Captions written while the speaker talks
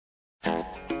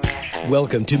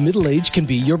Welcome to Middle Age Can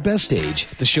Be Your Best Age,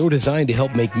 the show designed to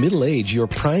help make middle age your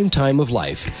prime time of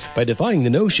life by defying the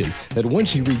notion that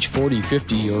once you reach 40,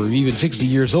 50, or even 60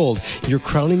 years old, your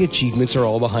crowning achievements are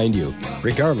all behind you.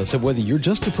 Regardless of whether you're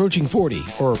just approaching 40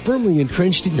 or firmly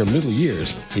entrenched in your middle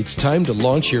years, it's time to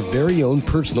launch your very own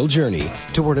personal journey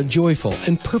toward a joyful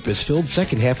and purpose-filled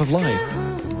second half of life.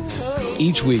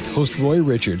 Each week, host Roy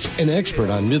Richards, an expert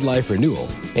on midlife renewal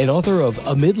and author of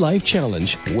A Midlife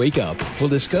Challenge, Wake Up, will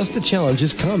discuss the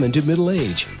challenges common to middle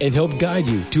age and help guide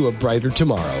you to a brighter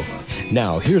tomorrow.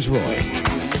 Now, here's Roy.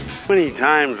 Many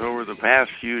times over the past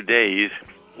few days,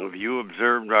 have you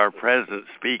observed our president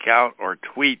speak out or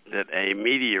tweet that a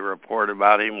media report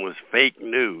about him was fake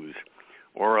news,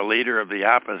 or a leader of the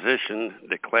opposition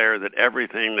declare that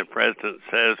everything the president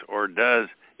says or does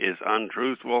is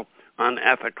untruthful,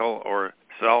 unethical, or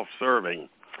self-serving?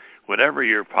 Whatever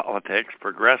your politics,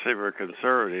 progressive or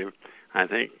conservative, I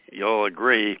think you'll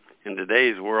agree in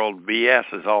today's world BS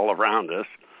is all around us,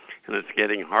 and it's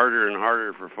getting harder and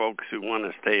harder for folks who want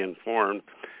to stay informed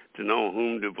to know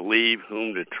whom to believe,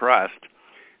 whom to trust.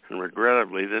 And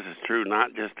regrettably, this is true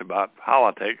not just about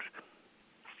politics,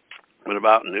 but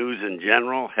about news in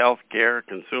general, health care,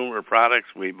 consumer products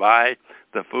we buy,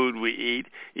 the food we eat,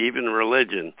 even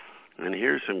religion. And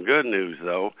here's some good news,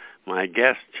 though. My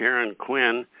guest, Sharon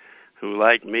Quinn, who,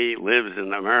 like me, lives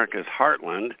in America's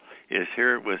heartland, is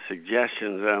here with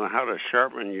suggestions on how to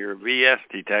sharpen your BS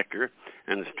detector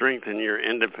and strengthen your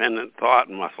independent thought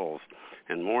muscles.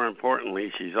 And more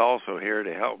importantly, she's also here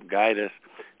to help guide us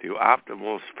to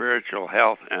optimal spiritual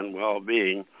health and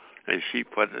well-being, as she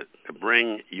puts it, to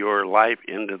bring your life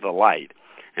into the light.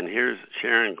 And here's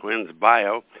Sharon Quinn's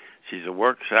bio. She's a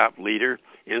workshop leader,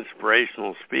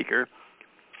 inspirational speaker,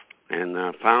 and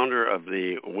founder of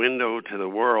the Window to the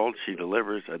World. She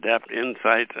delivers adept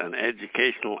insights on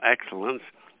educational excellence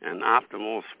and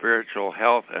optimal spiritual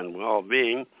health and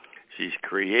well-being. She's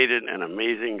created an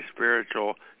amazing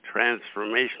spiritual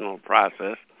transformational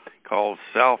process called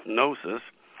Self-Gnosis,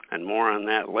 and more on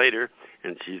that later.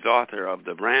 And she's author of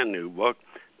the brand new book,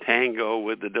 Tango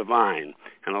with the Divine.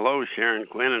 And hello, Sharon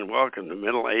Quinn, and welcome to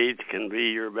Middle Age Can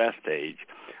Be Your Best Age.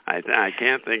 I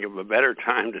can't think of a better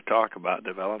time to talk about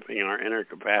developing our inner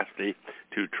capacity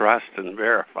to trust and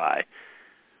verify.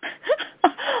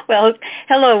 Well,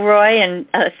 hello, Roy, and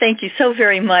thank you so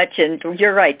very much. And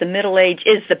you're right, the middle age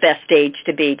is the best age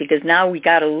to be, because now we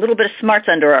got a little bit of smarts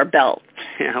under our belt.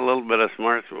 Yeah, a little bit of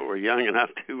smarts, but we're young enough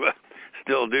to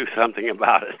still do something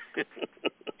about it.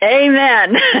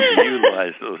 Amen.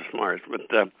 Utilize those smarts.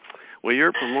 But well,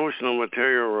 your promotional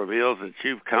material reveals that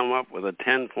you've come up with a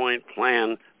 10-point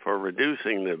plan for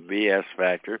reducing the BS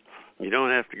factor. You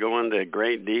don't have to go into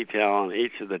great detail on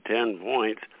each of the 10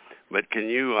 points, but can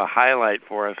you highlight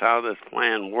for us how this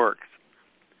plan works?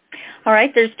 All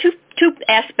right, there's two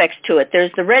aspects to it.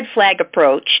 There's the red flag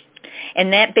approach,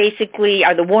 and that basically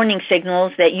are the warning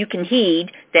signals that you can heed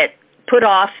that put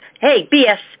off, hey,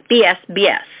 BS, BS,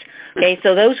 BS. Okay,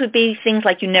 so those would be things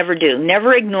like you never do.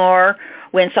 Never ignore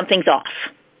when something's off.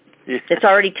 Yeah. It's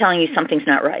already telling you something's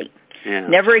not right. Yeah.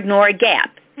 Never ignore a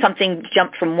gap. Something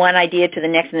jumped from one idea to the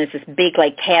next, and there's this big,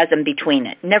 chasm between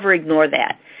it. Never ignore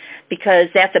that, because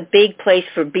that's a big place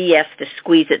for BS to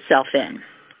squeeze itself in.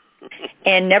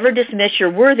 And never dismiss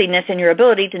your worthiness and your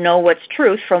ability to know what's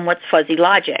truth from what's fuzzy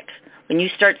logic. When you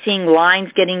start seeing lines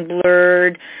getting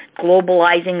blurred,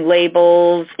 globalizing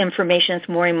labels, information that's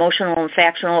more emotional and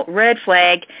factual, red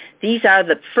flag, these are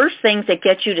the first things that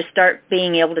get you to start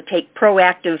being able to take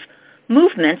proactive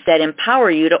movements that empower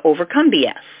you to overcome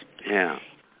BS. Yeah.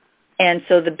 And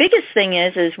so the biggest thing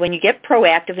is when you get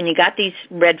proactive and you got these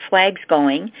red flags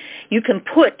going, you can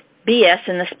put BS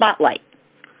in the spotlight,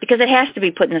 because it has to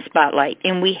be put in the spotlight,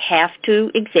 and we have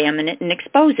to examine it and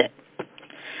expose it.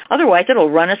 Otherwise, it'll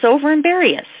run us over and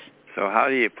bury us. So how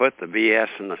do you put the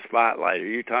BS in the spotlight? Are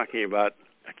you talking about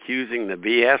accusing the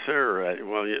BSer? Or,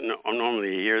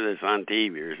 normally you hear this on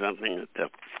TV or something.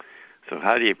 So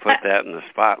how do you put that in the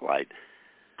spotlight?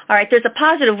 All right, there's a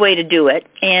positive way to do it,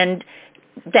 and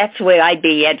that's the way I'd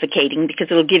be advocating, because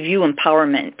it'll give you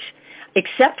empowerment.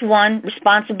 Accept one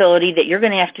responsibility that you're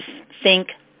going to have to think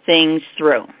things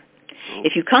through.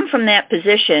 If you come from that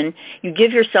position, you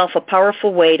give yourself a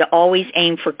powerful way to always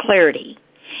aim for clarity.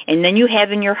 And then you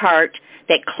have in your heart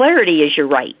that clarity is your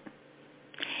right.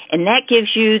 And that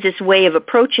gives you this way of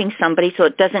approaching somebody so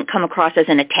it doesn't come across as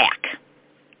an attack.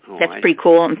 That's pretty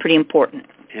cool and pretty important.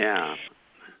 Yeah.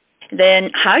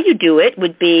 Then how you do it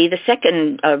would be the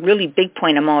second really big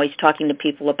point I'm always talking to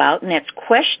people about, and that's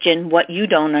question what you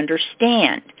don't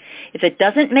understand. If it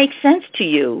doesn't make sense to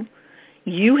you,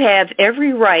 you have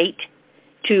every right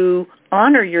to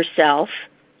honor yourself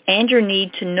and your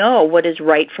need to know what is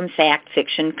right from fact,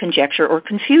 fiction, conjecture, or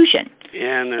confusion.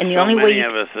 Yeah, and there's the so only many way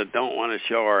of us that don't want to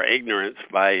show our ignorance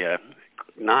by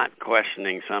not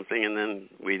questioning something, and then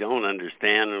we don't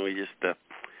understand, and we just,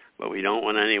 but we don't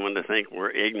want anyone to think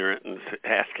we're ignorant and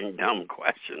asking dumb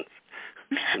questions.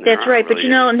 That's right, but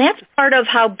and that's part of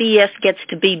how BS gets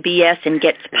to be BS and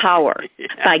gets power,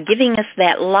 by giving us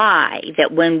that lie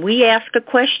that when we ask a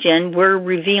question, we're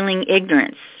revealing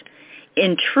ignorance.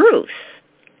 In truth,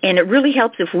 and it really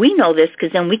helps if we know this,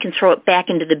 because then we can throw it back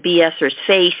into the BSer's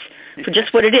face for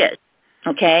just what it is,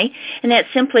 okay? And that's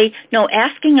simply, no,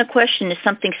 asking a question is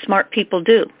something smart people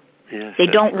do. Yes, they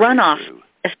don't run off true.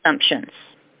 Assumptions.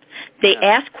 They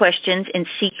ask questions and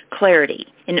seek clarity.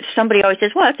 And if somebody always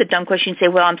says, well, that's a dumb question, you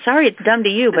say, well, I'm sorry it's dumb to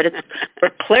you, but it's for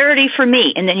clarity for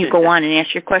me. And then you go on and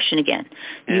ask your question again.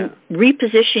 You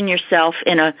reposition yourself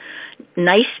in a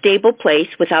nice, stable place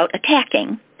without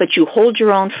attacking, but you hold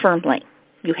your own firmly.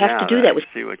 You have to do that. I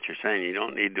see what you're saying. You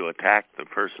don't need to attack the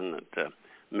person that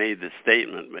made the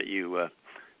statement, but you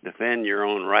defend your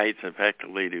own rights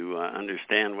effectively to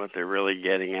understand what they're really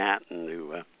getting at and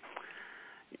to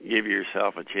give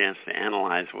yourself a chance to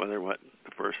analyze whether what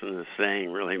the person is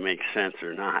saying really makes sense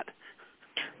or not.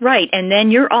 Right, and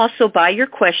then you're also, by your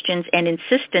questions and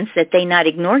insistence that they not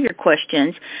ignore your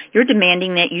questions, you're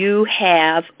demanding that you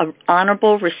have an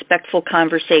honorable, respectful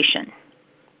conversation.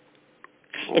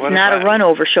 It's not a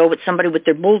run-over show with somebody with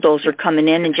their bulldozer coming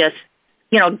in and just,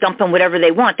 dumping whatever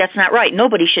they want. That's not right.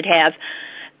 Nobody should have.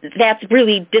 That's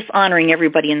really dishonoring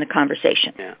everybody in the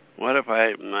conversation. Yeah. What if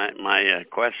my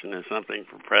question is something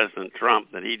for President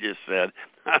Trump that he just said?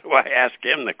 How do I ask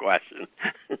him the question?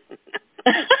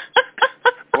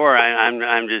 Or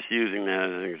I'm just using that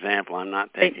as an example. I'm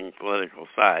not taking political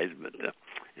sides, but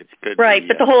it's good. Right,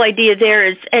 but the whole idea there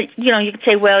is, you could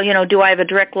say, well, do I have a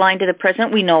direct line to the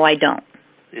president? We know I don't.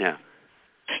 Yeah.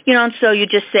 And so you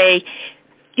just say,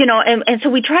 and so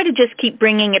we try to just keep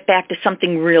bringing it back to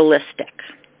something realistic.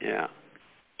 Yeah.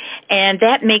 And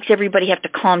that makes everybody have to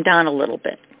calm down a little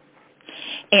bit.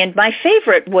 And my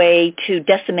favorite way to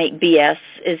decimate BS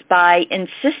is by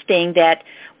insisting that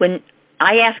when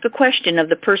I ask a question of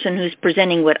the person who's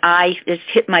presenting what is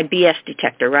hit my BS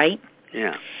detector, right?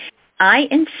 Yeah. I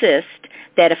insist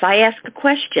that if I ask a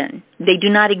question, they do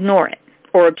not ignore it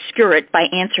or obscure it by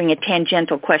answering a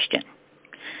tangential question.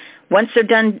 Once they're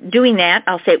done doing that,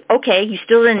 I'll say, okay, you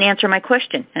still didn't answer my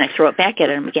question, and I throw it back at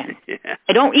them again. Yeah.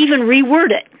 I don't even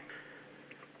reword it.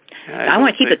 I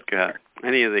want to keep it.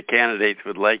 Any of the candidates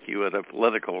would like you at a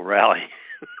political rally.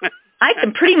 I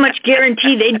can pretty much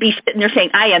guarantee they'd be sitting there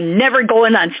saying, I am never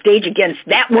going on stage against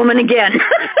that woman again.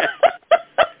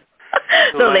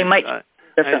 So they might. I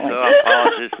saw a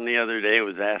politician the other day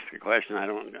was asked a question.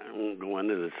 I won't go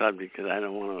into the subject because I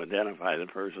don't want to identify the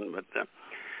person, but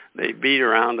they beat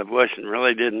around the bush and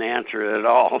really didn't answer it at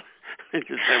all. They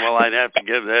just said, well, I'd have to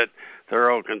give that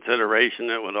thorough consideration.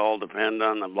 It would all depend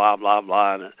on the blah, blah,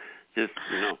 blah. And just,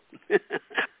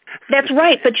 That's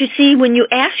right. But you see, when you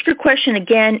ask your question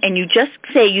again and you just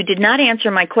say you did not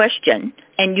answer my question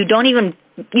and you don't even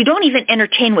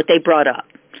entertain what they brought up.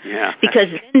 Yeah.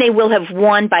 Because then they will have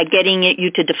won by getting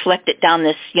you to deflect it down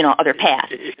this, other path.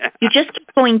 Yeah. You just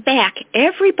keep going back.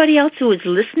 Everybody else who is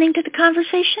listening to the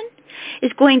conversation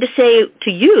is going to say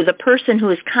to you, the person who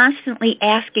is constantly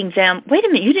asking them, wait a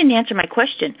minute, you didn't answer my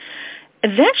question.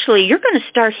 Eventually, you're going to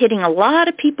start hitting a lot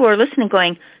of people who are listening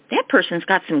going, that person's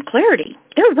got some clarity.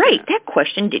 They're right. Yeah. That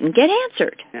question didn't get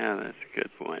answered. Yeah, that's a good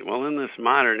point. Well, in this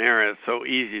modern era, it's so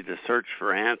easy to search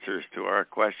for answers to our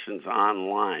questions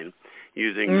online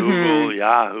using Google,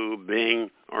 Yahoo, Bing,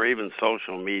 or even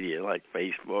social media like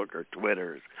Facebook or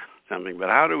Twitter or something. But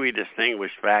how do we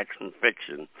distinguish facts from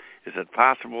fiction? Is it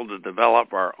possible to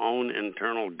develop our own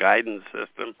internal guidance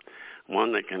system,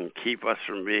 one that can keep us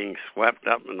from being swept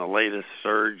up in the latest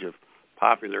surge of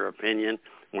popular opinion?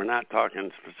 We're not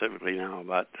talking specifically now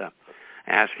about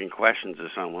asking questions of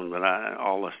someone, but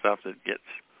all the stuff that gets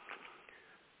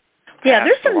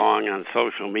passed along on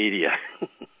social media.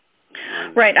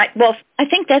 Right. I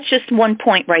think that's just one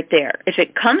point right there. If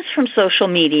it comes from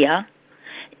social media,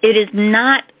 it is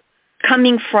not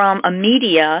coming from a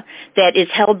media that is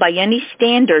held by any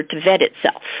standard to vet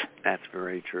itself. That's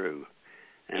very true.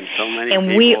 And so many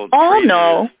and people we all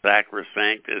know it as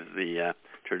sacrosanct as the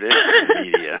traditional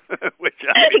media. Which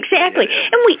exactly.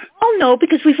 And we all know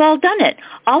because we've all done it.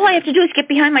 All I have to do is get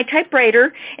behind my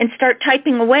typewriter and start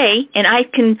typing away, and I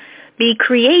can be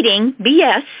creating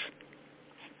BS,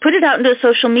 put it out into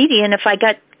social media, and if I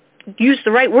use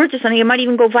the right words or something, it might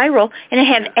even go viral, and it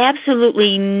have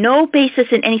absolutely no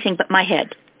basis in anything but my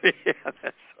head. Yeah,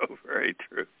 that's so very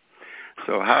true.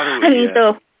 So how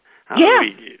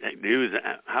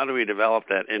do we develop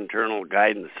that internal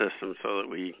guidance system so that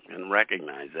we can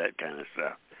recognize that kind of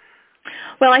stuff?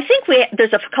 Well, I think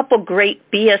there's a couple great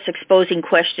BS exposing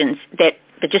questions that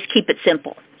just keep it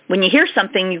simple. When you hear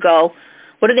something, you go,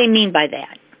 what do they mean by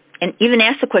that? And even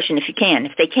ask the question if you can.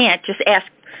 If they can't, just ask,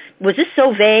 was this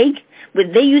so vague? Were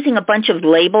they using a bunch of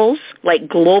labels, like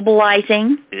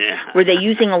globalizing? Yeah. Were they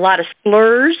using a lot of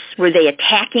slurs? Were they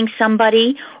attacking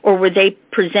somebody? Or were they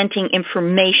presenting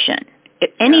information? If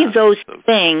any of those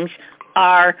things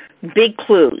are big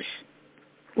clues.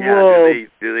 Yeah. Whoa.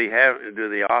 Do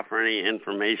they offer any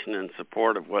information in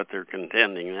support of what they're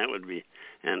contending? That would be,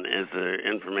 and is the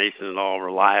information at all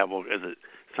reliable? Is it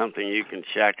something you can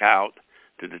check out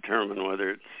to determine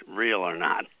whether it's real or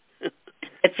not?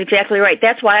 That's exactly right.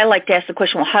 That's why I like to ask the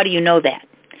question, well, how do you know that?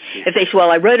 If they say,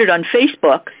 well, I read it on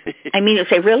Facebook, I mean, you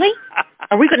say, really?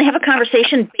 Are we going to have a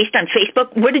conversation based on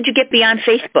Facebook? Where did you get beyond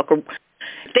Facebook? Or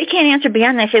if they can't answer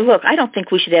beyond that, I say, look, I don't think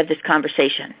we should have this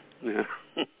conversation.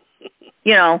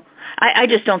 Yeah. I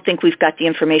just don't think we've got the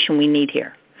information we need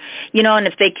here. And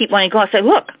if they keep wanting to go, I'll say,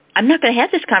 look, I'm not going to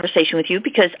have this conversation with you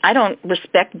because I don't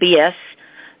respect BS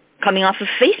coming off of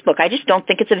Facebook. I just don't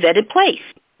think it's a vetted place.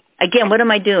 Again, what am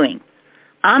I doing?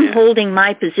 I'm holding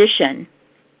my position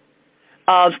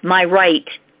of my right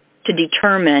to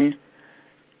determine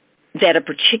that a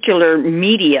particular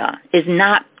media is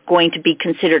not going to be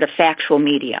considered a factual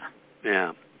media.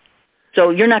 Yeah. So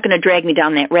you're not going to drag me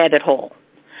down that rabbit hole.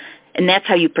 And that's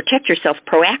how you protect yourself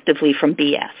proactively from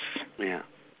BS. Yeah.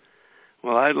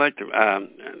 Well, I'd like to,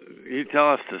 you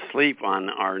tell us to sleep on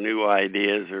our new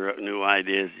ideas or new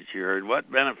ideas that you heard.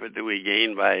 What benefit do we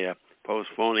gain by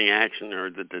postponing action or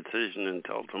the decision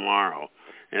until tomorrow?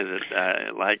 Is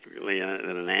it likely that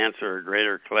an answer or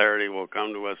greater clarity will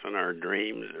come to us in our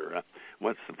dreams, or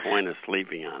what's the point of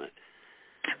sleeping on it?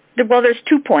 Well, there's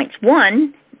 2 points.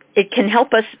 One, it can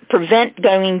help us prevent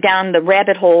going down the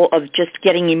rabbit hole of just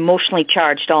getting emotionally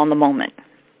charged all in the moment.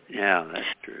 Yeah, that's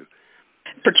true.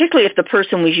 Particularly if the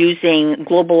person was using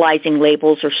globalizing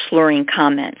labels or slurring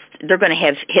comments. They're going to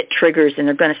have hit triggers, and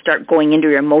they're going to start going into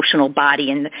your emotional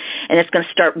body, and it's going to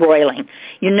start roiling.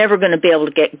 You're never going to be able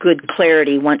to get good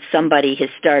clarity once somebody has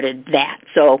started that.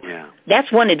 So that's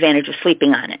one advantage of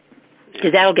sleeping on it,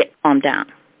 because that'll get calmed down.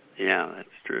 Yeah,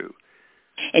 that's true.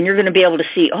 And you're going to be able to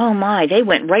see, oh my, they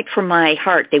went right for my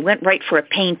heart. They went right for a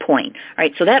pain point.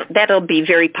 Right? So that'll be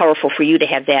very powerful for you to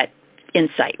have that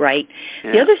insight, right?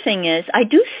 Yeah. The other thing is, I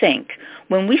do think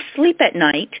when we sleep at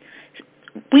night,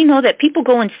 we know that people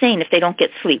go insane if they don't get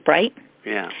sleep, right?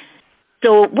 Yeah.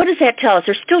 So what does that tell us?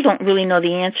 They still don't really know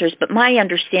the answers, but my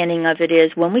understanding of it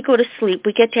is when we go to sleep,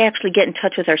 we get to actually get in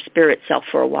touch with our spirit self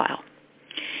for a while.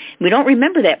 We don't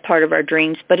remember that part of our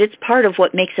dreams, but it's part of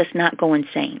what makes us not go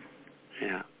insane.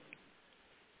 Yeah.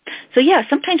 So,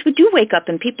 sometimes we do wake up,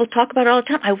 and people talk about it all the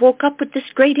time. I woke up with this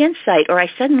great insight, or I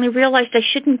suddenly realized I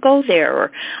shouldn't go there,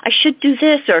 or I should do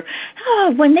this, or,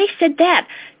 when they said that,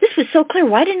 this was so clear.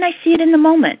 Why didn't I see it in the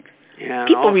moment? Yeah,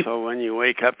 and also when you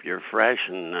wake up, you're fresh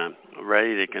and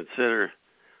ready to consider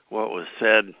what was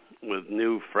said with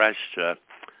new, fresh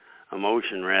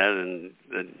emotion rather than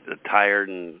the tired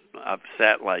and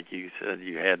upset like you said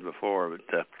you had before.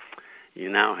 But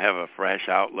you now have a fresh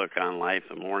outlook on life.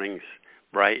 The morning's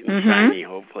bright and shiny,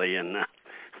 hopefully, and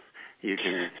you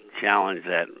can challenge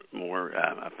that more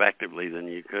effectively than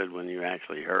you could when you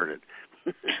actually heard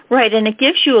it. Right, and it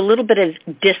gives you a little bit of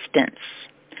distance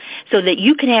so that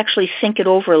you can actually think it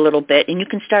over a little bit, and you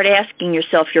can start asking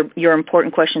yourself your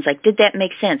important questions like, did that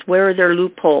make sense? Where are there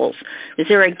loopholes? Is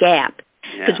there a gap?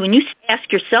 Because when you ask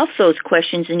yourself those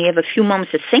questions and you have a few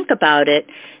moments to think about it,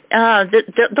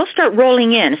 they'll start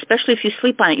rolling in, especially if you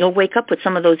sleep on it. You'll wake up with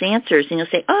some of those answers, and you'll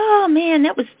say, oh, man,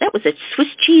 that was a Swiss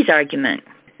cheese argument.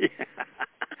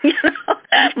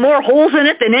 More holes in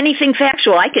it than anything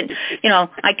factual. I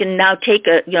can now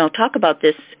talk about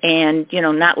this and,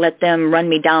 not let them run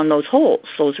me down those holes,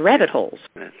 those rabbit holes.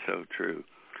 That's so true.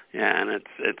 Yeah, and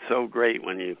it's so great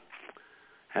when you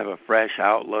have a fresh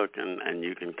outlook and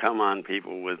you can come on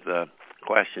people with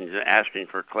questions, asking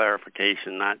for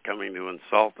clarification, not coming to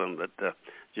insult them, but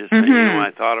just saying,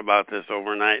 I thought about this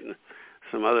overnight and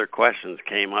some other questions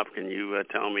came up. Can you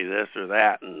tell me this or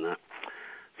that? And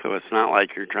so it's not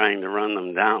like you're trying to run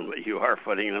them down, but you are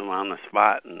putting them on the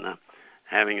spot and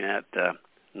having that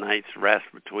night's rest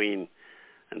between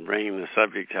and bringing the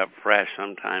subject up fresh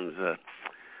sometimes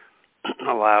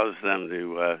allows them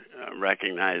to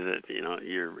recognize that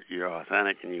you're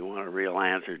authentic and you want a real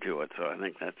answer to it. So I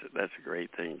think that's a great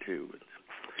thing too.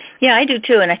 Yeah, I do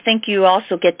too, and I think you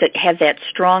also get to have that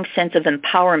strong sense of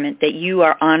empowerment that you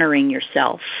are honoring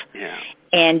yourself. Yeah.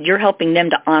 and you're helping them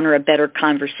to honor a better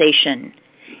conversation.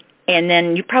 And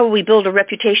then you probably build a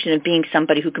reputation of being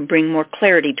somebody who can bring more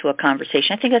clarity to a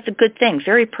conversation. I think that's a good thing,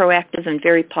 very proactive and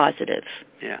very positive.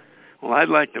 Yeah. Well, I'd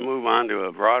like to move on to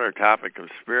a broader topic of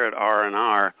spirit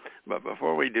R&R, but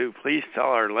before we do, please tell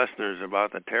our listeners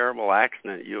about the terrible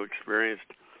accident you experienced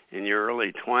in your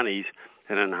early 20s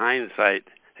that in hindsight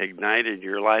ignited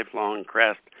your lifelong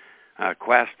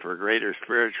quest for greater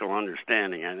spiritual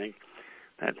understanding. I think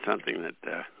that's something that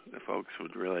the folks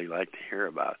would really like to hear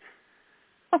about.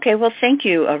 Okay, well, thank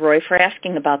you, Roy, for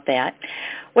asking about that.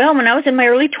 Well, when I was in my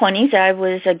early 20s, I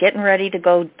was getting ready to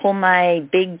go pull my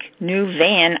big new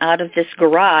van out of this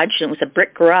garage. It was a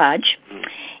brick garage,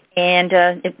 and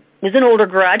it was an older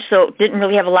garage, so it didn't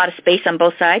really have a lot of space on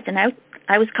both sides, and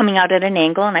I was coming out at an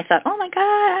angle, and I thought, oh, my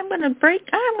God, I'm going to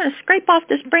scrape off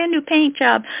this brand-new paint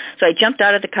job. So I jumped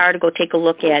out of the car to go take a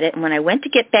look at it, and when I went to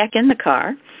get back in the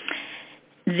car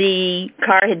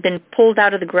had been pulled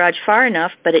out of the garage far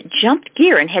enough, but it jumped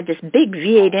gear and had this big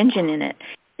V8 engine in it.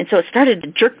 And so it started to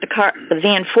jerk the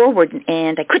van forward,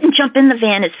 and I couldn't jump in the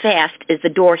van as fast as the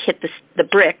door hit the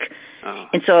brick. Oh.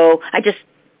 And so I just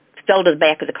fell to the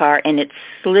back of the car, and it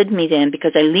slid me then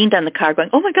because I leaned on the car going,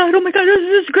 oh, my God,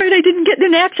 this is great. I didn't get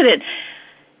in an accident.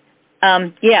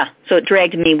 So it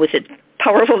dragged me with its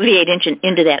powerful V8 engine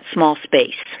into that small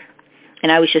space,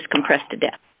 and I was just compressed to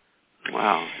death.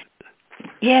 Wow.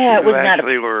 Yeah, it was not. You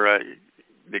actually were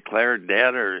declared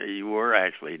dead, or you were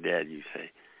actually dead, you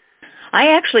say?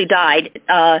 I actually died,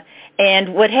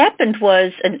 and what happened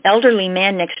was an elderly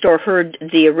man next door heard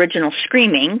the original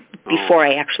screaming before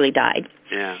I actually died.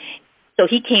 Yeah. So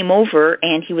he came over,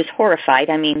 and he was horrified.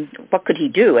 I mean, what could he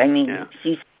do? I mean,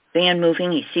 he sees the van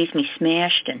moving, he sees me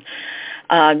smashed,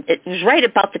 and it was right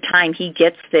about the time he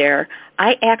gets there,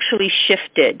 I actually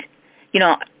shifted. You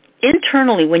know,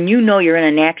 internally, when you know you're in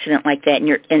an accident like that,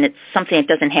 and it's something that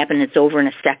doesn't happen, it's over in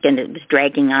a second, it was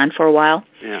dragging on for a while,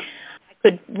 I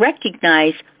could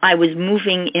recognize I was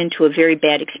moving into a very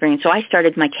bad experience. So I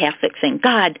started my Catholic thing.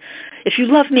 God, if you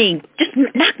love me, just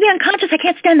knock me unconscious. I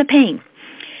can't stand the pain.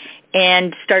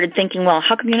 And started thinking, well,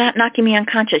 how come you're not knocking me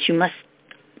unconscious? You must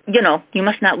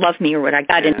not love me or what. I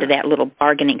got into that little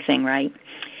bargaining thing, right?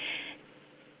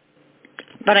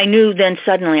 But I knew then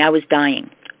suddenly I was dying.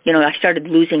 You know, I started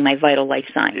losing my vital life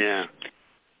signs. Yeah.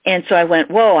 And so I went,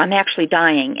 whoa, I'm actually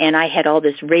dying. And I had all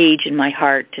this rage in my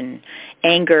heart and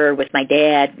anger with my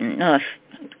dad. And,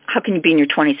 how can you be in your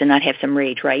 20s and not have some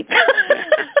rage, right?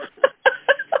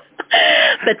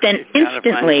 But then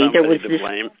instantly there was this...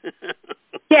 blame.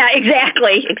 Yeah,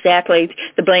 exactly.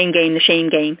 The blame game, the shame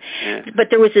game. Yeah. But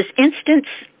there was this instant,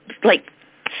 like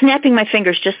snapping my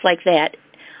fingers just like that.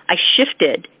 I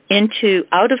shifted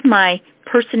out of my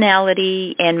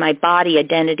personality and my body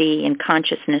identity and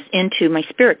consciousness into my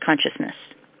spirit consciousness.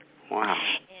 Wow.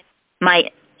 My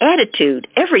attitude,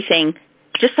 everything,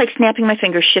 just like snapping my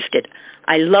fingers, shifted.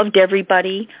 I loved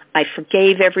everybody. I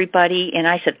forgave everybody. And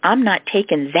I said, I'm not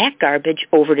taking that garbage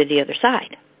over to the other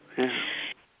side. Yeah.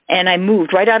 And I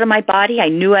moved right out of my body. I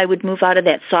knew I would move out of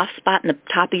that soft spot in the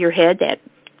top of your head, that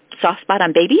soft spot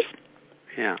on babies.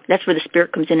 Yeah. That's where the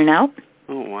spirit comes in and out.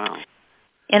 Oh, wow.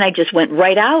 And I just went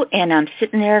right out, and I'm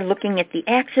sitting there looking at the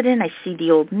accident. I see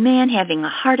the old man having a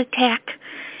heart attack,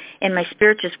 and my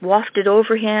spirit just wafted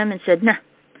over him and said, nah,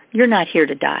 you're not here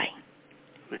to die.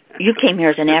 You came here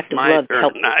as an act of love to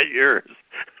help. Not yours.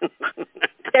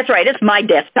 That's right. It's my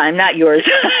death time, not yours.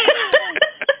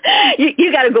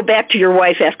 You got to go back to your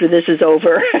wife after this is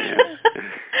over.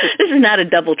 This is not a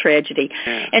double tragedy.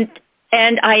 Yeah.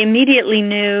 And I immediately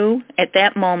knew at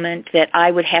that moment that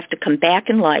I would have to come back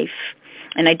in life,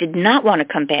 and I did not want to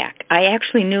come back. I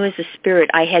actually knew as a spirit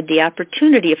I had the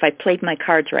opportunity, if I played my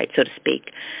cards right, so to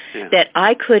speak, that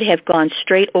I could have gone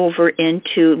straight over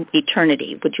into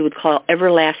eternity, what you would call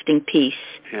everlasting peace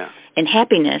and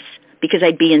happiness, because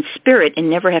I'd be in spirit and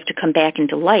never have to come back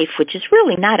into life, which is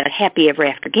really not a happy ever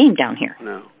after game down here.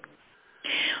 No.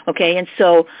 Okay, and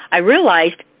so I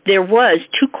realized there was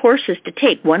two courses to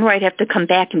take. One where I'd have to come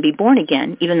back and be born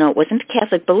again, even though it wasn't a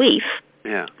Catholic belief.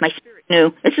 Yeah. My spirit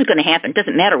knew this is going to happen. It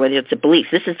doesn't matter whether it's a belief.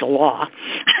 This is the law.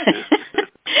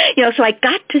 So I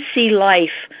got to see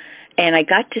life, and I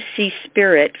got to see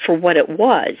spirit for what it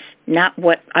was, not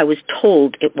what I was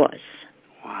told it was.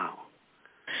 Wow.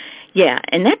 Yeah,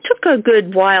 and that took a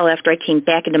good while after I came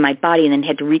back into my body and then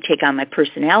had to retake on my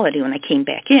personality when I came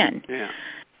back in. Yeah.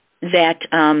 That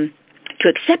to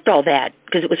accept all that,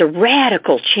 because it was a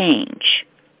radical change.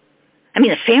 I mean,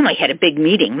 the family had a big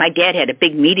meeting. My dad had a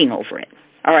big meeting over it.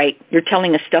 All right, you're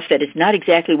telling us stuff that is not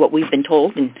exactly what we've been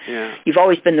told, and you've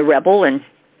always been the rebel, and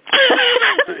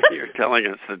You're telling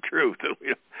us the truth.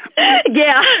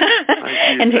 Yeah.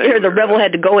 And here the rebel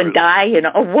had to go and die,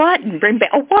 what? And bring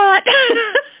back, what?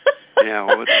 Yeah,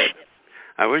 well,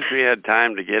 I wish we had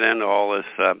time to get into all this.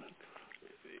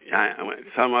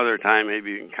 Some other time,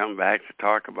 maybe you can come back to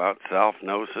talk about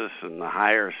self-gnosis and the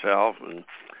higher self and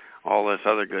all this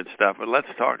other good stuff. But let's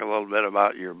talk a little bit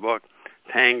about your book,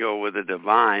 Tango with the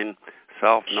Divine,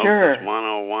 Self-Gnosis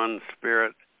 101,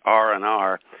 Spirit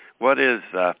R&R. What is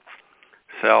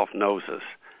self-gnosis?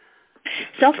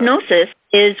 Self-gnosis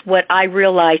is what I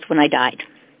realized when I died.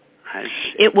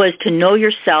 It was to know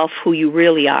yourself, who you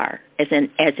really are, as an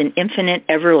infinite,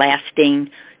 everlasting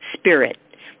spirit.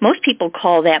 Most people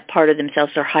call that part of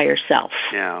themselves their higher self.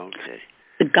 Yeah, okay.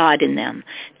 The God in them.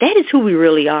 That is who we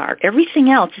really are. Everything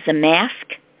else is a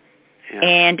mask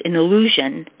and an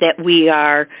illusion that we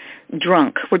are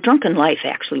drunk. We're drunk on life,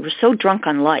 actually. We're so drunk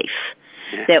on life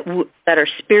that our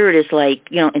spirit is like,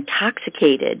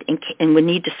 intoxicated and we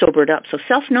need to sober it up. So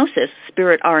self-gnosis,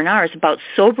 Spirit R&R, is about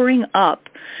sobering up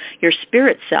your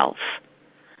spirit self.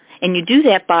 And you do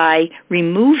that by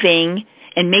removing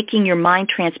and making your mind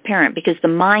transparent, because the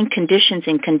mind conditions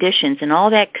and all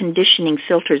that conditioning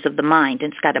filters of the mind,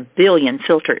 and it's got 1 billion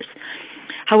filters.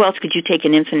 How else could you take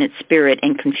an infinite spirit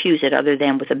and confuse it other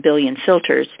than with 1 billion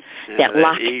filters that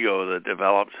lock ego that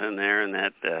develops in there, and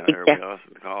that or we also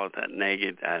call it that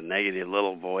negative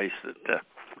little voice that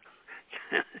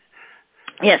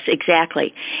Yes,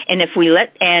 exactly. And if we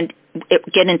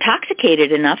get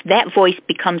intoxicated enough, that voice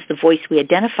becomes the voice we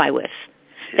identify with.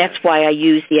 That's why I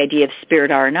use the idea of Spirit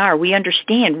R&R. We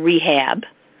understand rehab.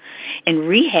 In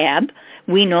rehab,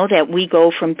 we know that we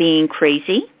go from being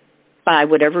crazy by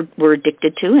whatever we're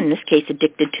addicted to, in this case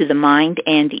addicted to the mind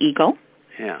and the ego.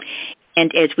 Yeah. And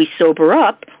as we sober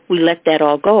up, we let that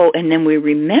all go, and then we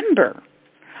remember,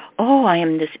 I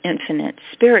am this infinite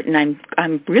spirit, and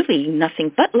I'm really nothing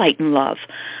but light and love.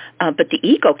 But the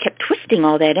ego kept twisting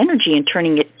all that energy and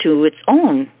turning it to its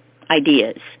own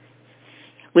ideas,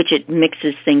 which it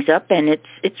mixes things up, and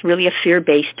it's really a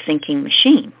fear-based thinking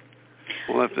machine.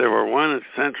 Well, if there were one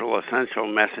essential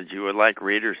message you would like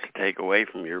readers to take away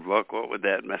from your book, what would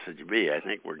that message be? I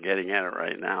think we're getting at it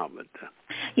right now, but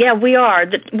yeah, we are.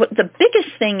 The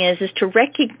biggest thing is to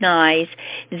recognize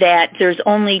that there's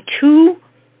only 2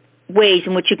 ways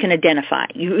in which you can identify.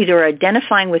 You either are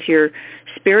identifying with your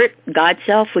spirit, God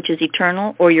self, which is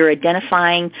eternal, or you're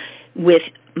identifying with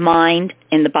mind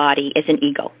and the body as an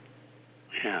ego.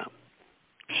 Yeah.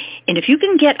 And if you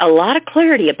can get a lot of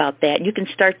clarity about that, you can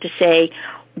start to say,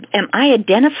 am I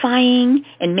identifying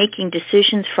and making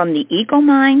decisions from the ego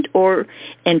mind or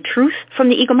in truth from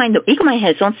the ego mind? The ego mind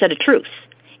has its own set of truths,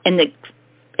 and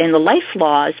the life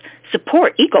laws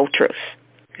support ego truth.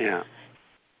 Yeah.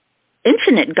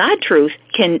 Infinite God truth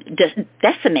can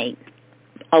decimate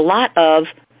a lot of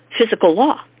physical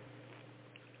law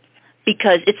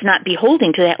because it's not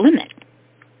beholding to that limit.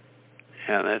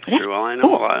 Yeah, that's true. Well, I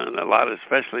know a lot,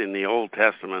 especially in the Old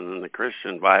Testament and the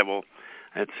Christian Bible,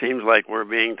 it seems like we're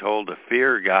being told to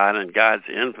fear God and God's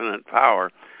infinite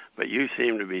power, but you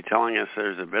seem to be telling us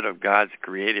there's a bit of God's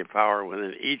creative power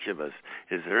within each of us.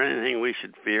 Is there anything we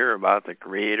should fear about the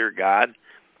Creator God?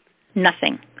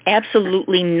 Nothing.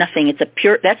 Absolutely nothing.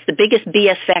 That's the biggest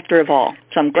BS factor of all.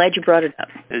 So I'm glad you brought it up.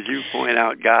 As you point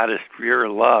out, God is pure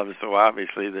love, so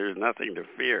obviously there's nothing to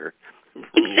fear.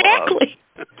 Exactly.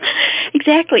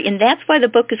 Exactly. And that's why the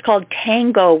book is called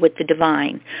Tango with the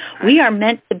Divine. We are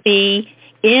meant to be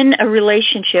in a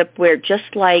relationship where,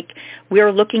 just like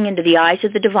we're looking into the eyes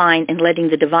of the divine and letting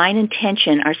the divine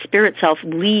intention, our spirit self,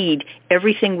 lead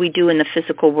everything we do in the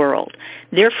physical world.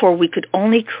 Therefore, we could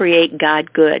only create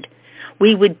God good.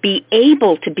 We would be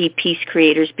able to be peace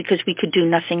creators because we could do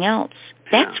nothing else.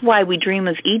 That's why we dream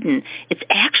of Eden. It's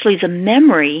actually the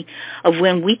memory of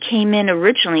when we came in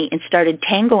originally and started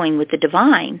tangoing with the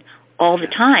divine all the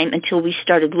time until we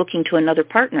started looking to another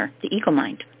partner, the ego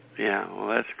mind. Yeah, well,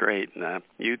 that's great.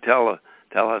 You tell us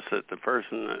that the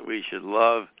person that we should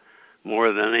love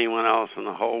more than anyone else in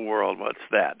the whole world, what's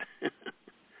that?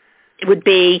 It would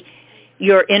be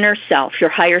your inner self,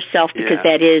 your higher self, because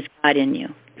that is God in you.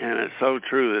 And it's so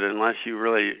true that unless you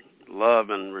really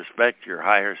love and respect your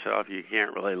higher self, you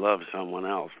can't really love someone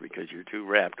else because you're too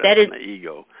wrapped up in the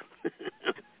ego.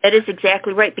 That is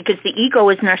exactly right, because the ego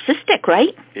is narcissistic,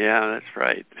 right? Yeah, that's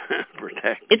right.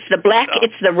 Protect. It's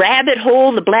the rabbit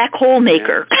hole, the black hole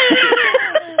maker.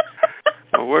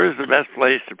 Yeah. Well, where's the best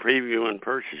place to preview and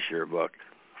purchase your book?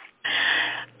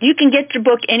 You can get your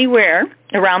book anywhere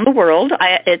around the world.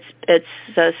 It's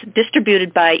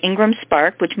distributed by Ingram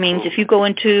Spark, which means if you go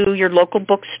into your local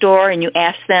bookstore and you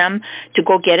ask them to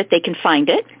go get it, they can find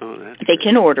it. They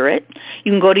can order it.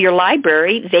 You can go to your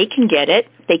library. They can get it.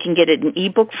 They can get it in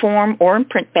ebook form or in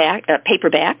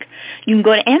paperback. You can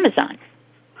go to Amazon.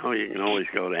 Oh, you can always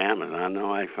go to Amazon.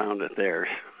 No, I found it there.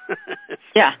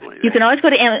 Yeah, you can always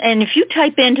go to Amazon. And if you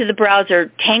type into the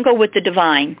browser Tango with the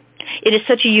Divine, it is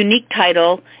such a unique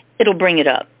title, it'll bring it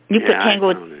up. You put Tango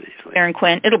with Sharon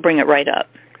Quinn, it'll bring it right up.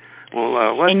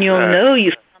 Well, and you'll know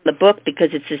you found the book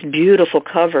because it's this beautiful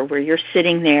cover where you're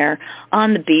sitting there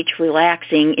on the beach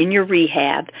relaxing in your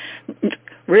rehab,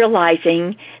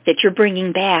 realizing that you're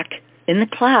bringing back in the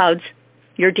clouds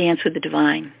your Dance with the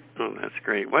Divine. Oh, that's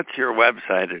great. What's your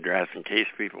website address in case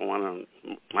people want to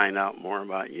find out more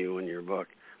about you and your book?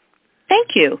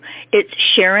 Thank you. It's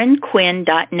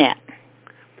SharonQuinn.net.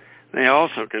 They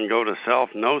also can go to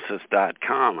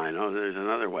selfgnosis.com. I know there's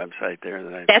another website there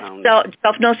that I found. That's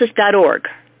selfgnosis.org.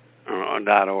 Oh,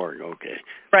 .org, okay.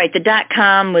 Right, the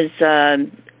 .com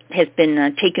has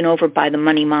been taken over by the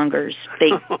money mongers.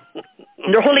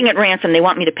 They're holding it ransom. They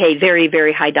want me to pay very,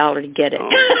 very high dollar to get it.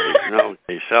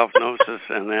 Okay, Selfgnosis,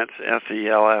 and that's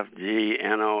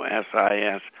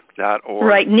SELFGNOSIS.org.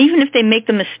 Right, and even if they make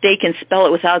the mistake and spell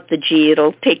it without the G,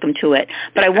 it'll take them to it.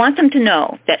 But I want them to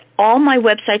know that all my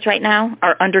websites right now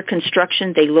are under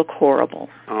construction. They look horrible.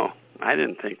 Oh, I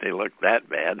didn't think they looked that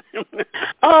bad.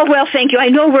 Oh, well, thank you. I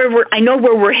know where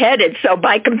we're headed. So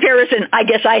by comparison, I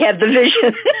guess I have the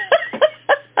vision.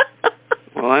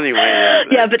 Well, anyway,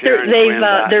 but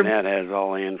SharonQuinn.net has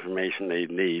all the information they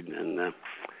need, and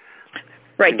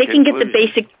right, they can get the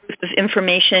basic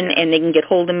information, and they can get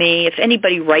hold of me. If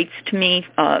anybody writes to me,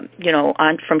 from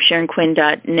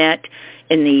SharonQuinn.net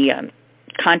in the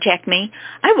contact me,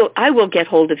 I will get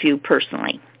hold of you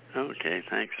personally. Okay,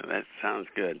 thanks. That sounds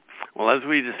good. Well, as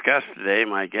we discussed today,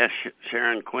 my guest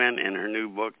Sharon Quinn in her new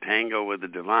book Tango with the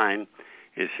Divine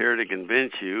is here to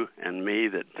convince you and me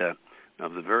that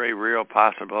of the very real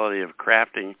possibility of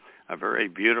crafting a very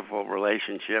beautiful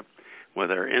relationship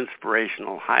with our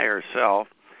inspirational higher self,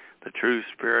 the true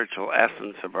spiritual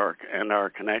essence of our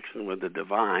connection with the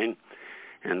divine.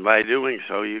 And by doing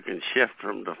so, you can shift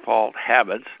from default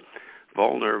habits,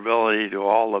 vulnerability to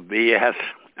all the BS,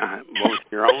 both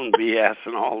your own BS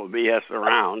and all the BS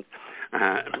around,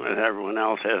 that everyone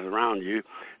else has around you,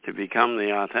 to become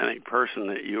the authentic person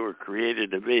that you were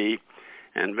created to be.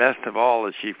 And best of all,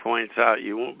 as she points out,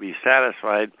 you won't be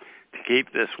satisfied to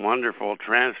keep this wonderful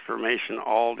transformation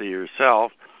all to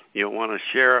yourself. You'll want to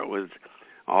share it with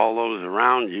all those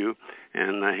around you.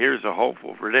 And here's a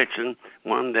hopeful prediction.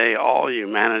 One day all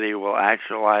humanity will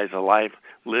actualize a life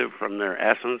lived from their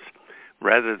essence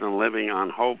rather than living on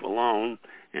hope alone.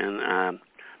 And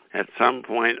at some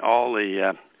point, all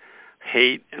the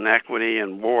hate, inequity,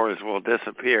 and wars will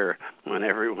disappear when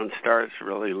everyone starts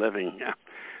really living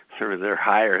through their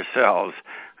higher selves.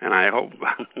 And I hope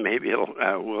maybe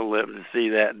we'll live to see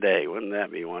that day. Wouldn't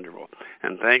that be wonderful?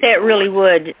 And thank you. It really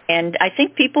would. And I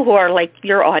think people who are like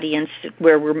your audience,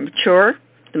 where we're mature,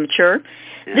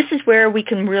 this is where we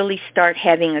can really start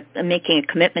making a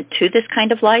commitment to this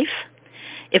kind of life.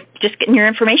 If just getting your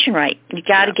information right. You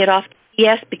got to get off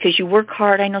BS because you work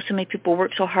hard. I know so many people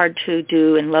work so hard to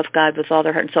do and love God with all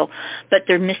their heart and soul, but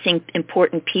they're missing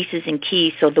important pieces and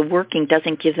keys, so the working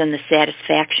doesn't give them the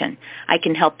satisfaction. I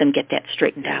can help them get that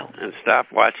straightened out. And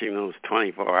stop watching those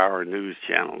 24-hour news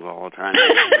channels all the time.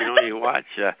 You watch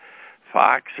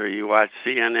Fox or you watch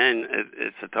CNN,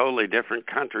 it's a totally different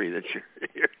country that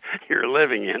you're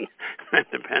living in,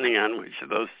 depending on which of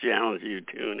those channels you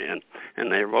tune in.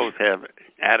 And they both have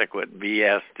adequate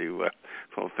BS to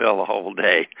fulfill the whole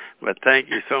day. But thank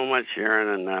you so much,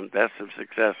 Sharon, and best of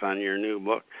success on your new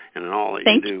book and in all that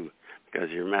you do,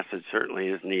 because your message certainly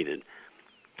is needed.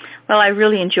 Well, I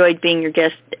really enjoyed being your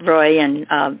guest, Roy, and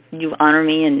you honor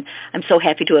me, and I'm so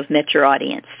happy to have met your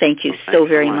audience. Thank you so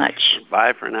very much.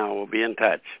 Bye for now. We'll be in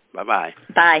touch. Bye-bye.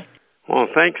 Bye. Well,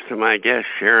 thanks to my guest,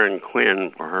 Sharon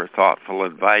Quinn, for her thoughtful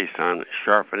advice on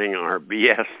sharpening our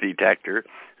BS detector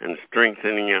and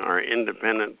strengthening our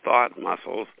independent thought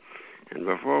muscles. And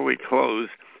before we close,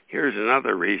 here's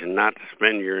another reason not to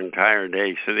spend your entire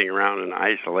day sitting around in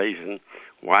isolation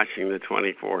watching the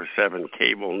 24/7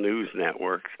 cable news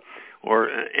networks or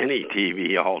any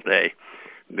TV all day.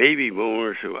 Baby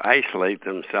boomers who isolate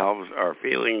themselves are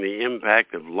feeling the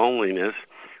impact of loneliness,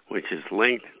 which is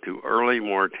linked to early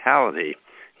mortality.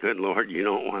 Good Lord, you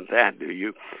don't want that, do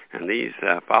you? And these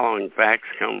following facts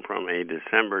come from a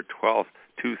December 12th,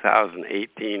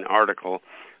 2018 article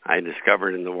I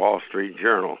discovered in the Wall Street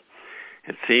Journal.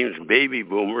 It seems baby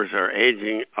boomers are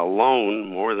aging alone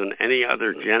more than any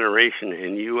other generation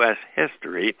in U.S.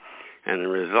 history, and the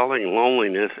resulting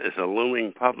loneliness is a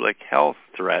looming public health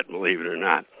threat, believe it or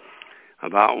not.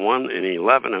 About 1 in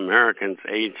 11 Americans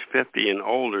aged 50 and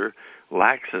older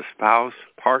lacks a spouse,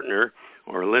 partner,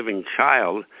 or living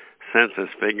child, census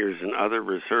figures and other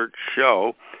research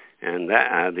show, and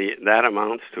that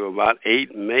amounts to about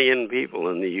 8 million people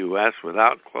in the U.S.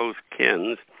 without close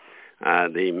kin,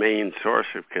 the main source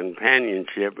of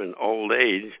companionship in old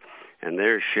age, and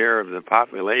their share of the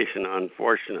population,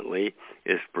 unfortunately,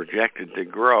 is projected to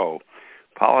grow.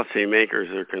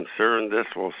 Policymakers are concerned this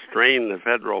will strain the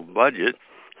federal budget,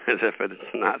 as if it's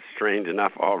not strained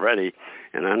enough already,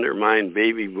 and undermine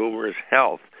baby boomers'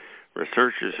 health.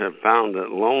 Researchers have found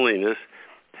that loneliness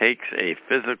takes a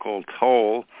physical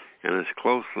toll and is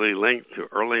closely linked to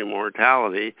early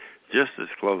mortality, just as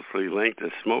closely linked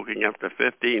as smoking up to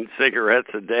 15 cigarettes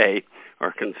a day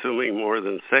or consuming more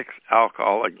than 6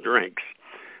 alcoholic drinks.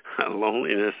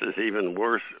 Loneliness is even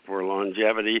worse for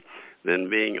longevity than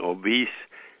being obese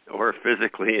or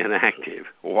physically inactive.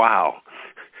 Wow.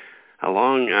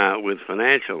 Along with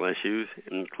financial issues,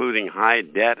 including high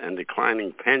debt and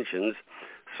declining pensions,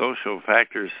 social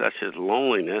factors such as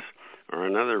loneliness are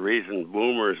another reason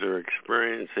boomers are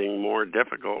experiencing more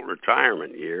difficult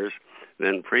retirement years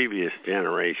than previous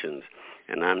generations.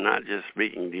 And I'm not just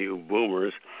speaking to you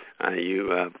boomers,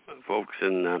 you folks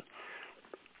in the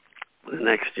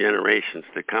next generations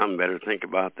to come better think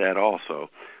about that also.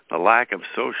 The lack of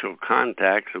social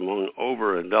contacts among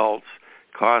over adults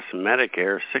costs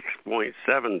Medicare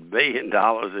 $6.7 billion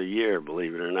a year,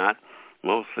 believe it or not,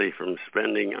 mostly from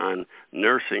spending on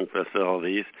nursing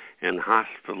facilities and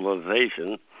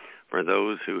hospitalization for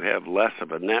those who have less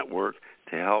of a network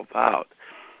to help out.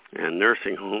 And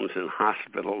nursing homes and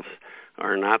hospitals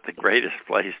are not the greatest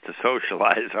place to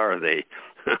socialize, are they?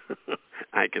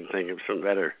 I can think of some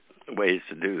better ways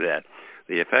to do that.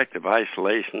 The effect of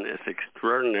isolation is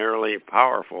extraordinarily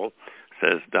powerful,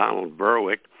 says Donald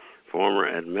Berwick, former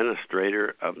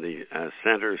administrator of the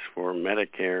Centers for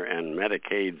Medicare and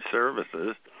Medicaid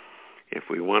Services. If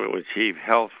we want to achieve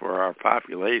health for our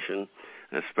population,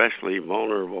 especially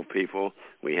vulnerable people,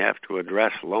 we have to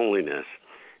address loneliness.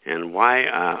 And why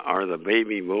are the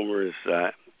baby boomers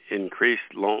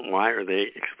why are they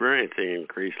experiencing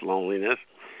increased loneliness?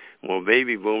 Well,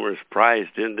 baby boomers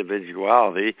prized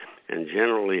individuality and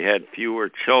generally had fewer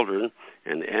children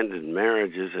and ended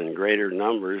marriages in greater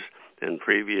numbers than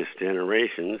previous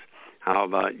generations. How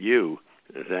about you?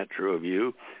 Is that true of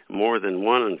you? More than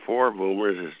 1 in 4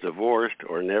 boomers is divorced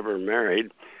or never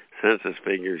married, census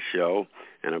figures show,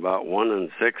 and about 1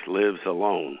 in 6 lives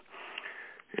alone.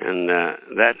 And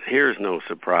that here's no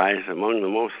surprise. Among the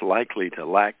most likely to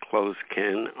lack close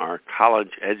kin are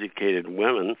college-educated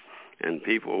women and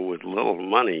people with little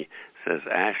money, says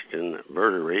Ashton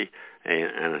Verdery,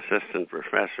 an assistant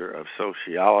professor of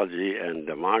sociology and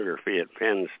demography at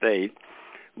Penn State.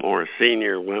 More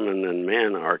senior women than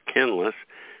men are kinless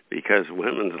because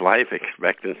women's life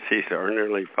expectancies are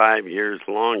nearly 5 years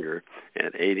longer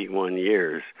at 81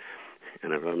 years.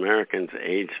 And of Americans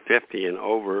aged 50 and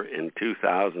over in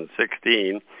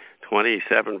 2016,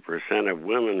 27% of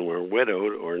women were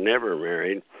widowed or never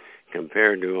married,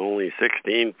 compared to only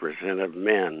 16% of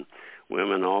men.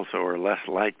 Women also are less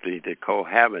likely to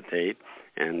cohabitate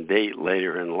and date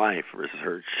later in life,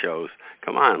 research shows.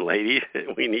 Come on, ladies,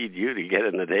 we need you to get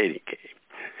in the dating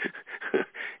game.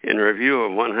 In review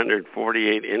of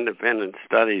 148 independent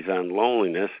studies on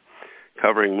loneliness,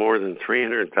 covering more than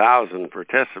 300,000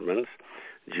 participants,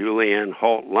 Julianne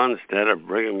Holt Lundstedt of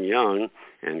Brigham Young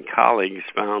and colleagues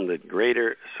found that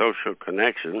greater social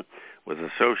connection was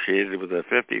associated with a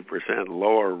 50%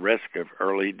 lower risk of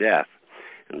early death.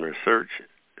 And research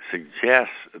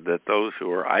suggests that those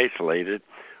who are isolated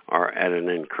are at an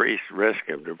increased risk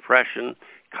of depression,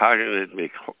 cognitive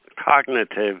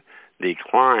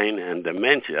decline, and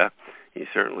dementia. You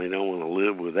certainly don't want to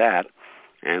live with that.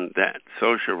 And that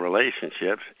social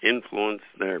relationships influence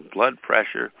their blood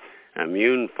pressure,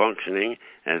 immune functioning,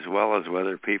 as well as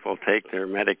whether people take their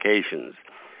medications.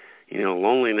 You know,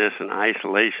 loneliness and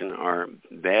isolation are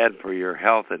bad for your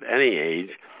health at any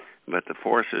age, but the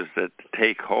forces that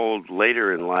take hold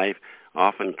later in life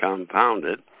often compound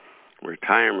it.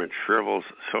 Retirement shrivels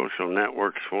social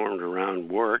networks formed around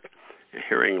work.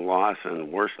 Hearing loss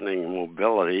and worsening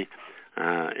mobility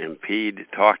impede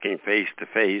talking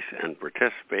face-to-face and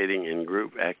participating in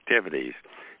group activities.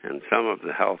 And some of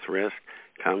the health risk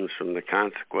comes from the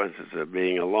consequences of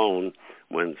being alone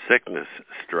when sickness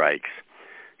strikes.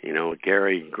 You know,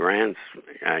 Gary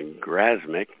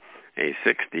Grasmick, a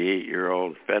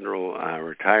 68-year-old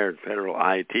retired federal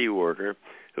IT worker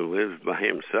who lives by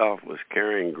himself was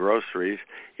carrying groceries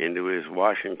into his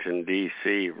Washington,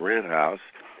 D.C. rent house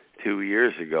 2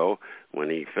 years ago when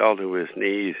he fell to his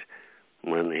knees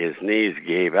when his knees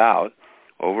gave out,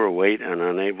 overweight and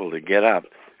unable to get up,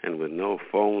 and with no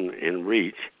phone in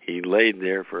reach. He laid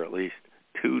there for at least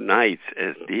 2 nights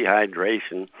as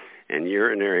dehydration and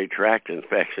urinary tract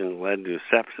infection led to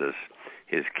sepsis.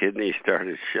 His kidneys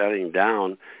started shutting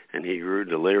down, and he grew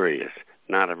delirious.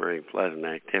 Not a very pleasant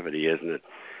activity, isn't it?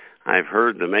 I've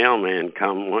heard the mailman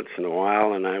come once in a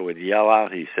while, and I would yell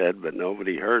out, he said, but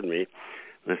nobody heard me.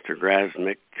 Mr.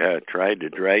 Grasnick tried to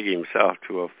drag himself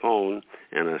to a phone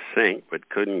and a sink, but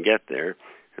couldn't get there,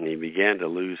 and he began to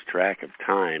lose track of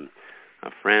time. A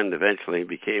friend eventually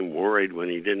became worried when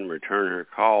he didn't return her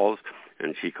calls,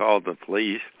 and she called the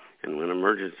police, and when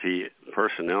emergency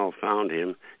personnel found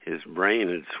him, his brain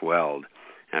had swelled.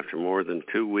 After more than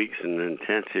 2 weeks in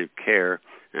intensive care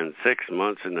and 6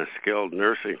 months in a skilled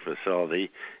nursing facility,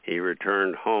 he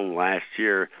returned home last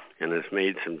year and has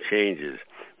made some changes.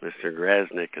 Mr.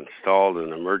 Grasnick installed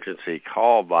an emergency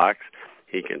call box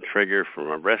he can trigger from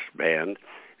a wristband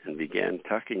and began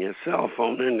tucking his cell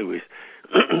phone into his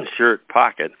shirt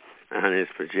pocket on his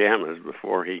pajamas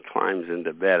before he climbs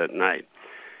into bed at night.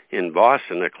 In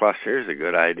Boston, here's a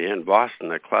good idea. In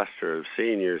Boston, a cluster of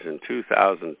seniors in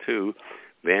 2002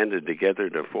 banded together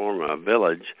to form a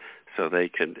village so they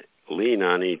could lean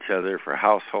on each other for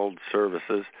household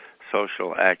services,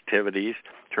 social activities,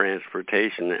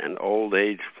 transportation, and old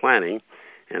age planning,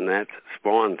 and that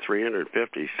spawned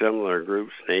 350 similar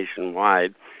groups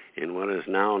nationwide in what is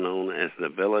now known as the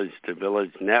Village to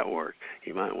Village Network.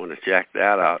 You might want to check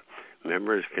that out.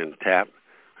 Members can tap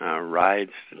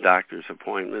rides to doctor's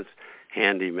appointments,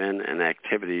 handymen, and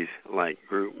activities like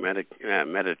group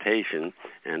meditation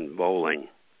and bowling.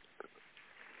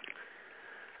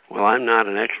 Well, I'm not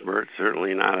an expert,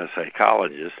 certainly not a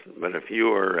psychologist, but if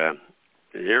you are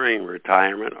nearing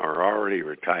retirement or already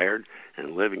retired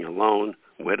and living alone,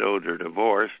 widowed or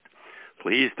divorced,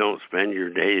 please don't spend your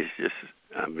days just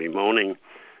bemoaning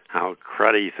how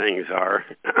cruddy things are,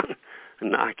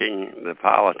 knocking the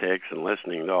politics and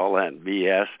listening to all that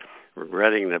BS,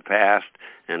 regretting the past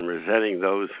and resenting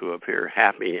those who appear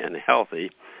happy and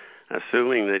healthy,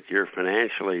 assuming that you're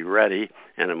financially ready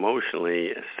and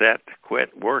emotionally set to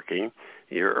quit working.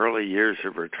 Your early years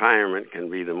of retirement can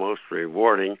be the most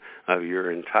rewarding of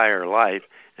your entire life,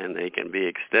 and they can be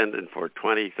extended for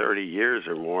 20, 30 years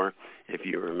or more if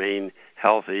you remain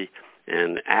healthy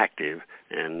and active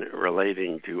and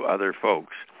relating to other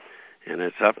folks. And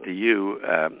it's up to you,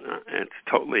 it's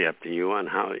totally up to you on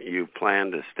how you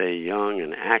plan to stay young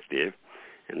and active.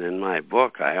 And in my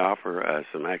book, I offer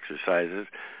some exercises.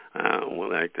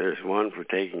 Like there's one for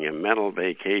taking a mental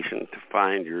vacation to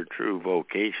find your true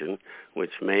vocation,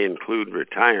 which may include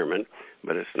retirement,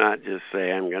 but it's not just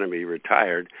say I'm going to be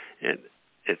retired.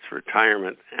 It's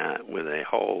retirement with a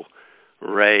whole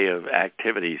array of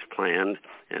activities planned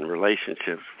and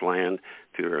relationships planned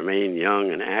to remain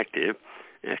young and active.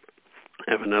 I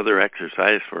have another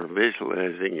exercise for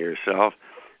visualizing yourself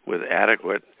with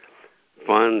adequate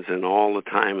funds and all the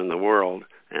time in the world,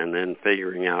 and then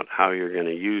figuring out how you're going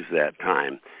to use that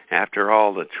time. After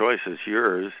all, the choice is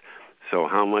yours. So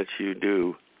how much you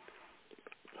do?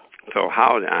 So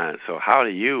how do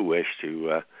you wish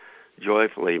to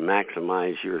joyfully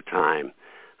maximize your time?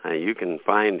 You can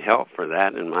find help for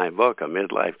that in my book, A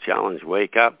Midlife Challenge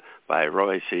Wake Up by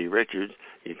Roy C. Richards.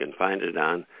 You can find it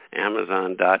on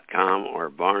Amazon.com or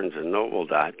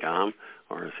BarnesandNoble.com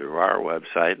or through our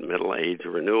website,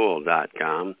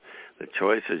 MiddleAgeRenewal.com. The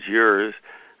choice is yours.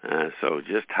 So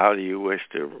just how do you wish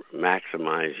to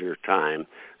maximize your time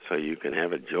so you can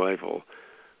have a joyful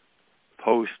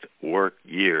post-work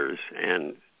years?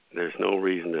 And there's no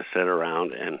reason to sit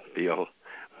around and feel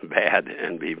bad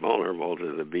and be vulnerable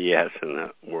to the BS in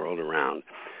the world around.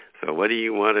 So what do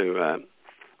you want to,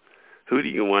 who do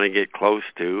you want to get close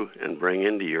to and bring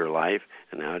into your life,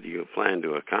 and how do you plan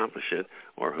to accomplish it?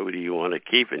 Or who do you want to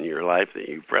keep in your life that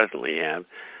you presently have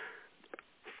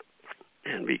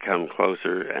and become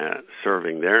closer at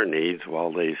serving their needs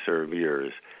while they serve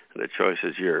yours? The choice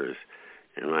is yours.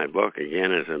 And my book,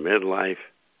 again, is A Midlife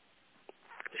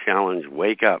Challenge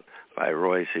Wake Up by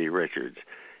Roy C. Richards.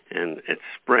 And it's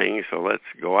spring, so let's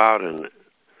go out and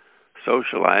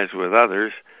socialize with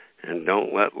others and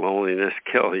don't let loneliness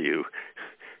kill you.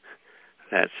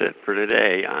 That's it for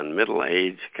today on Middle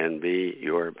Age Can Be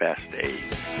Your Best Age.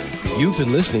 You've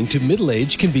been listening to Middle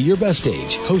Age Can Be Your Best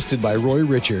Age, hosted by Roy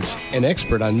Richards, an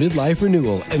expert on midlife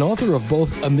renewal and author of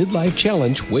both A Midlife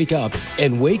Challenge, Wake Up,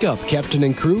 and Wake Up, Captain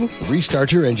and Crew,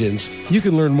 Restart Your Engines. You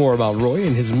can learn more about Roy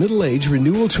and his middle age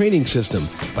renewal training system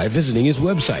by visiting his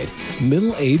website,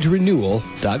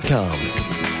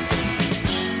 middleagerenewal.com.